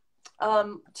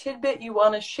tidbit you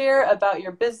want to share about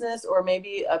your business, or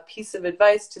maybe a piece of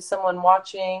advice to someone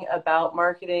watching about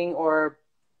marketing, or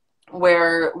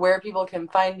where people can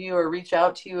find you or reach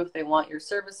out to you if they want your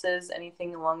services,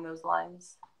 anything along those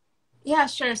lines? Yeah,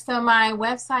 sure. So my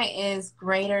website is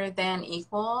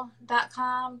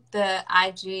greaterthanequal.com. The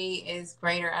IG is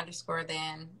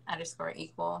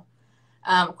greater_than_equal.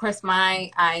 Of course,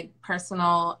 my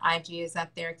personal IG is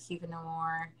up there, Kiva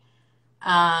Noor.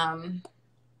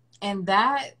 And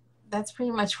that's pretty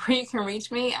much where you can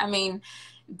reach me. I mean,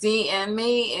 DM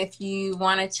me if you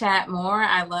want to chat more.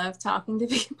 I love talking to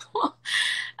people.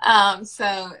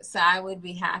 So I would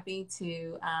be happy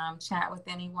to chat with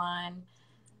anyone.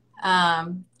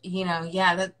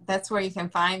 Yeah, that's where you can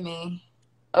find me.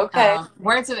 Okay.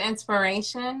 Words of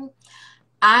inspiration.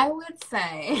 I would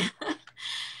say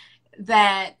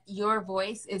that your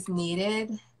voice is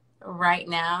needed right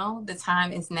now. The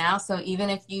time is now. So even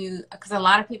if because a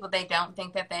lot of people, they don't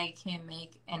think that they can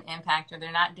make an impact, or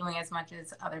they're not doing as much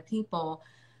as other people,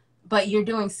 but you're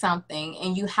doing something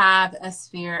and you have a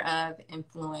sphere of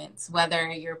influence,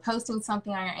 whether you're posting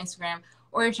something on your Instagram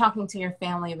or you're talking to your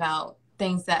family about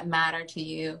things that matter to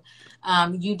you.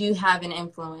 You do have an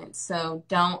influence. So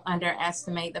don't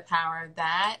underestimate the power of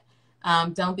that.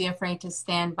 Don't be afraid to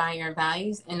stand by your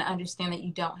values, and understand that you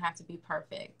don't have to be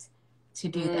perfect to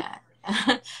do Mm. that.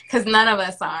 Because none of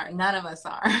us are. None of us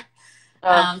are.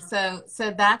 Uh,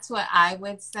 So that's what I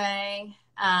would say.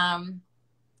 I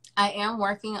am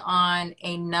working on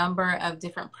a number of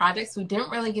different projects. We didn't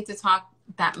really get to talk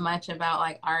that much about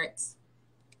like arts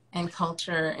and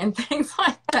culture and things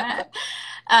like that.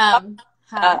 Huh?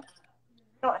 that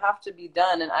don't have to be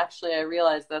done. And actually, I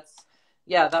realized that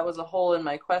was a hole in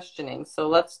my questioning. So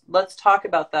let's talk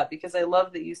about that, because I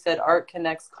love that you said art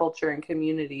connects culture and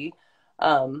community.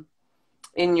 Um,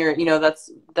 in your,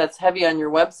 that's heavy on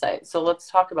your website. So let's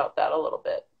talk about that a little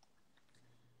bit.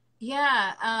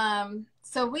 Yeah. I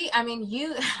mean,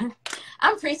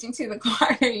 I'm preaching to the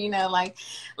choir,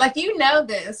 like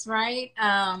this, right?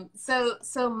 So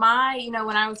when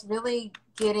I was really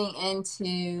getting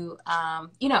into, I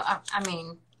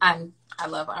mean, I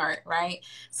love art, right?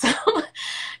 So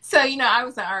I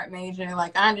was an art major.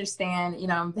 Like I understand,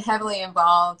 I'm heavily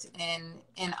involved in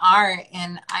art,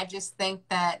 and I just think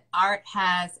that art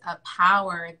has a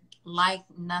power like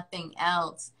nothing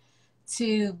else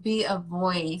to be a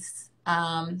voice,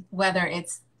 whether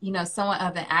it's somewhat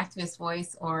of an activist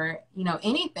voice, or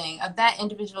anything of that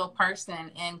individual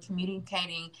person, and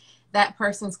communicating that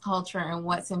person's culture and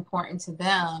what's important to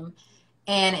them.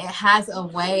 And it has a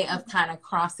way of kind of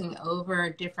crossing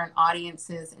over different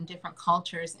audiences and different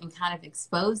cultures, and kind of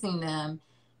exposing them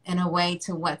in a way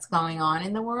to what's going on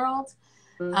in the world.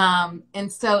 Mm.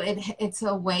 And so it's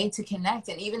a way to connect.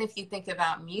 And even if you think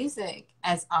about music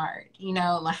as art,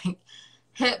 like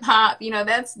hip hop,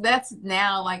 that's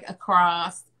now like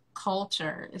across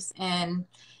cultures. And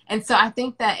so I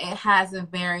think that it has a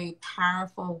very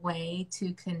powerful way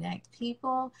to connect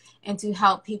people and to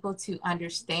help people to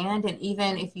understand. And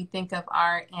even if you think of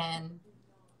art in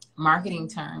marketing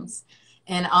terms,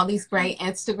 and all these great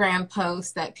Instagram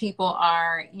posts that people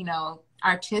are,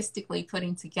 artistically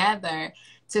putting together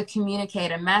to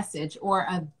communicate a message, or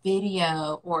a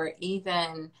video, or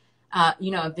even,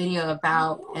 a video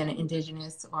about an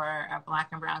indigenous or a Black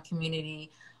and brown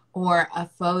community, or a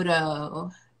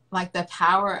photo, like the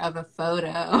power of a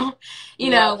photo,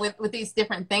 Yeah. with these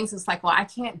different things. It's like, well, I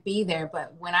can't be there,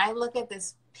 but when I look at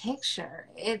this picture,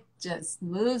 it just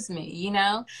moves me.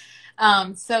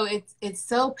 So it's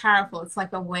so powerful. It's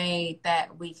like a way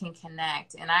that we can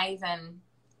connect. And I even,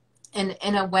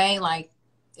 in a way, like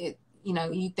it,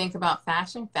 you think about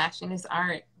fashion. Fashion is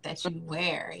art that you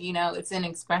wear. It's an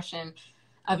expression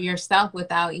of yourself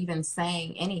without even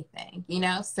saying anything.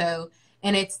 So,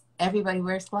 and it's, everybody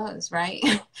wears clothes, right?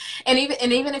 and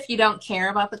even if you don't care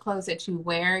about the clothes that you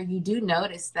wear, you do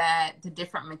notice that the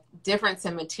difference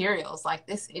in materials, like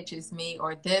this itches me,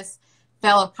 or this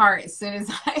fell apart as soon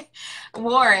as I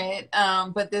wore it.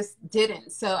 But this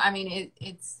didn't. So, I mean,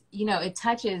 it's, you know, it's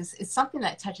something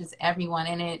that touches everyone.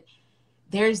 And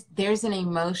there's an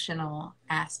emotional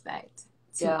aspect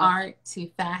to art, to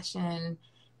fashion,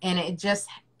 and it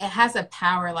has a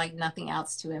power like nothing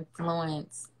else to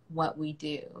influence what we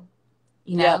do,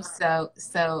 you know.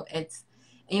 So it's,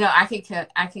 you know, I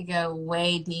could go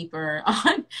way deeper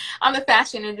on the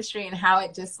fashion industry and how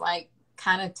it just like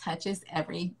kind of touches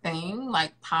everything,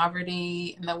 like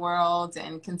poverty in the world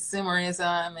and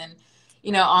consumerism and,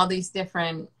 you know, all these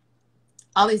different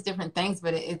things.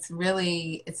 But it's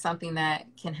something that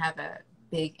can have a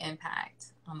big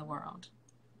impact on the world.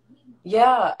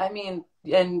 Yeah, I mean,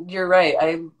 and you're right.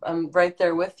 I'm right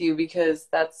there with you, because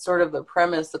that's sort of the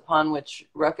premise upon which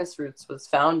Ruckus Roots was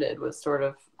founded, was sort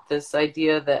of this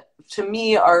idea that, to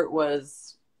me, art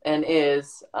was and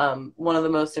is one of the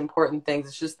most important things.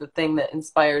 It's just the thing that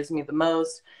inspires me the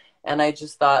most. And I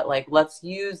just thought, like, let's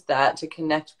use that to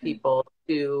connect people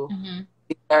to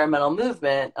the environmental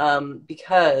movement,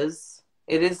 because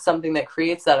it is something that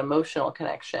creates that emotional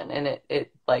connection. And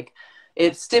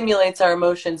it stimulates our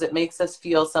emotions. It makes us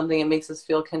feel something. It makes us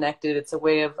feel connected. It's a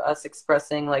way of us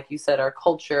expressing, like you said, our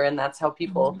culture. And that's how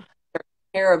people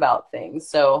care about things.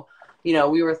 So, you know,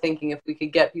 we were thinking if we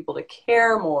could get people to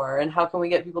care more, and how can we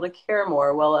get people to care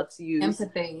more? Well, let's use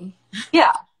empathy.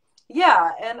 Yeah.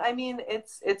 Yeah. And I mean,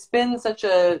 it's been such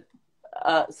a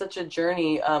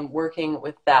journey, working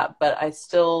with that, but I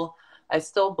still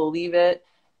believe it.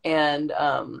 And,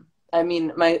 I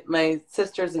mean, my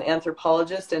sister's an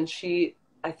anthropologist, and she,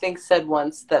 I think, said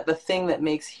once that the thing that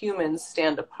makes humans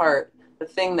stand apart, the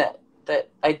thing that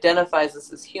identifies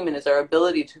us as human, is our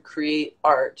ability to create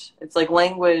art. It's like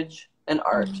language and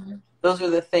art. Those are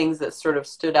the things that sort of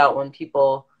stood out when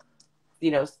people,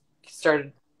 you know,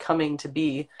 started coming to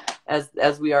be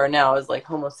as we are now, as like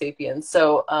Homo sapiens.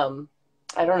 So,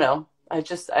 I don't know.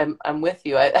 I'm with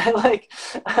you. I like,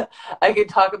 I could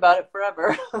talk about it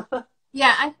forever.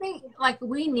 Yeah, I think like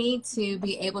we need to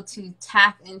be able to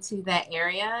tap into that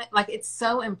area. Like it's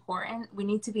so important. We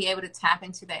need to be able to tap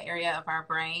into that area of our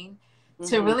brain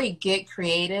to really get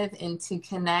creative and to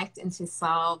connect and to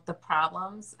solve the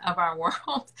problems of our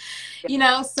world. You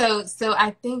know, so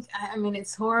I think, I mean,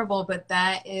 it's horrible, but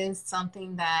that is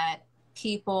something that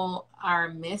people are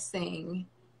missing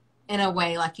in a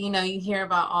way. Like, you know, you hear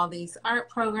about all these art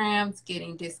programs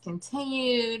getting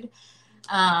discontinued.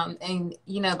 And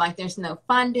you know, like there's no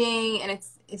funding, and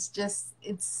it's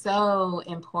so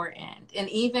important. And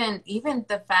even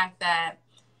the fact that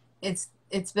it's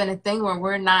been a thing where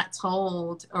we're not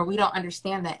told, or we don't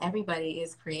understand that everybody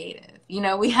is creative. You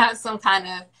know, we have some kind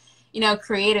of, you know,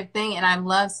 creative thing, and I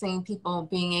love seeing people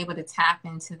being able to tap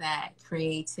into that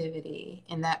creativity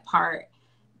and that part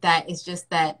that is just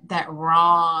that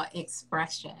raw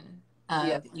expression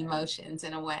of emotions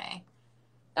in a way.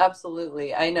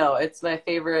 Absolutely. I know. It's my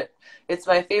favorite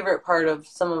part of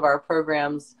some of our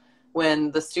programs, when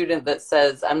the student that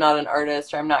says, I'm not an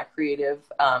artist, or I'm not creative,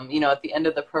 you know, at the end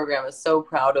of the program is so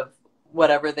proud of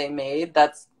whatever they made.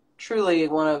 That's truly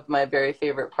one of my very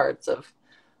favorite parts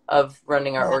of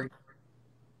running our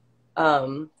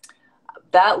organization.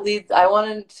 That leads, I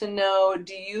wanted to know,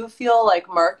 do you feel like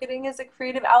marketing is a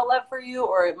creative outlet for you,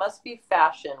 or it must be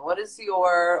fashion? What is the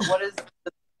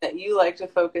that you like to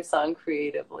focus on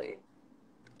creatively?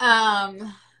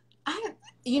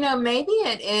 You know, maybe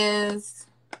it is,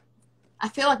 I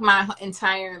feel like my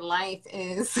entire life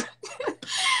is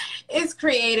is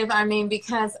creative. I mean,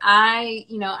 because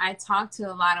you know, I talk to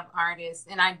a lot of artists,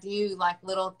 and I do like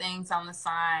little things on the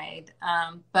side.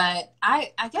 But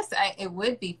I guess it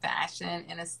would be fashion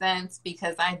in a sense,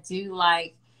 because I do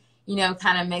like, you know,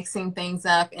 kind of mixing things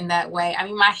up in that way. I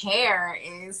mean, my hair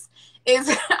is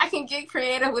I can get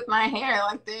creative with my hair.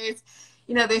 Like there's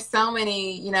so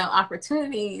many, you know,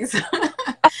 opportunities.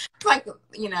 Like,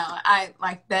 you know,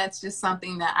 that's just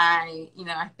something that you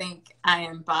know, I think I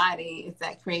embody, is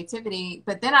that creativity.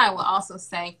 But then I will also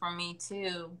say, for me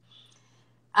too,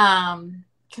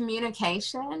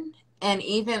 communication, and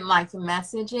even like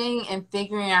messaging, and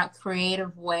figuring out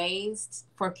creative ways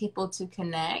for people to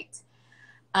connect.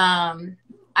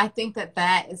 I think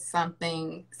that is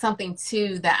something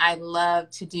too that I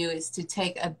love to do, is to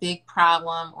take a big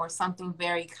problem or something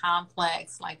very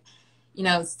complex, like, you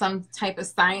know, some type of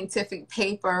scientific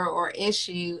paper or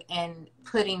issue, and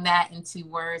putting that into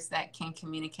words that can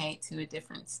communicate to a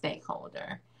different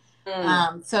stakeholder.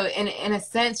 So in a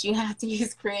sense, you have to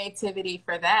use creativity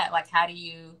for that. Like, how do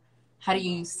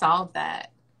you solve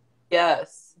that?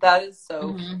 Yes, that is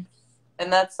so,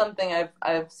 and that's something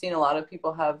I've seen a lot of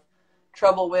people have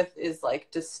trouble with is like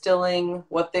distilling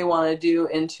what they want to do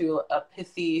into a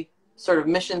pithy sort of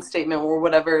mission statement or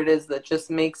whatever it is that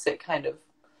just makes it kind of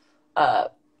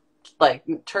like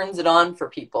turns it on for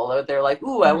people, or they're like,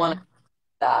 ooh, I want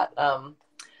that.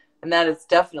 And that is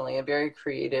definitely a very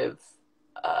creative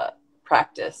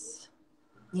practice.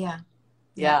 Yeah.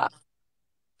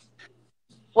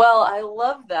 Well, I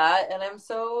love that, and I'm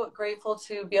so grateful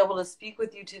to be able to speak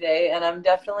with you today, and I'm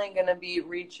definitely going to be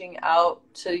reaching out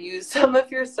to use some of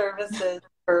your services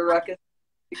for Ruckus,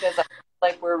 because I feel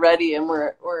like we're ready and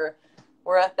we're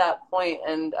at that point,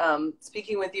 and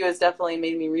speaking with you has definitely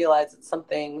made me realize it's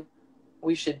something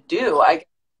we should do. I guess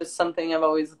it's something I've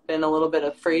always been a little bit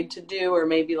afraid to do, or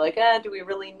maybe like, do we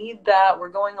really need that? We're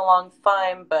going along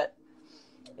fine, but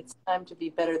it's time to be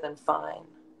better than fine.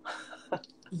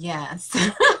 Yes.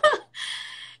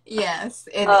 Yes,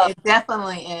 it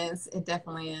definitely is. It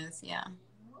definitely is. Yeah.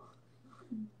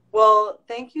 Well,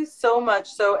 thank you so much.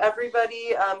 So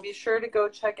everybody, be sure to go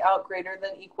check out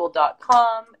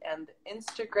greaterthanequal.com and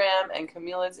Instagram and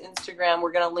Kamilah's Instagram.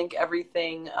 We're going to link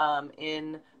everything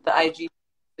in the IG,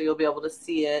 so you'll be able to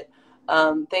see it.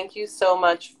 Thank you so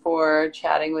much for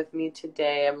chatting with me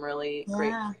today. I'm really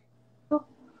grateful.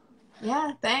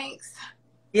 Yeah, thanks.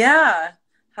 Yeah.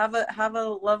 Have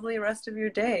a lovely rest of your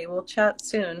day. We'll chat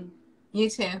soon. You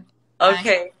too.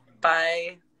 Okay.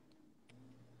 Bye.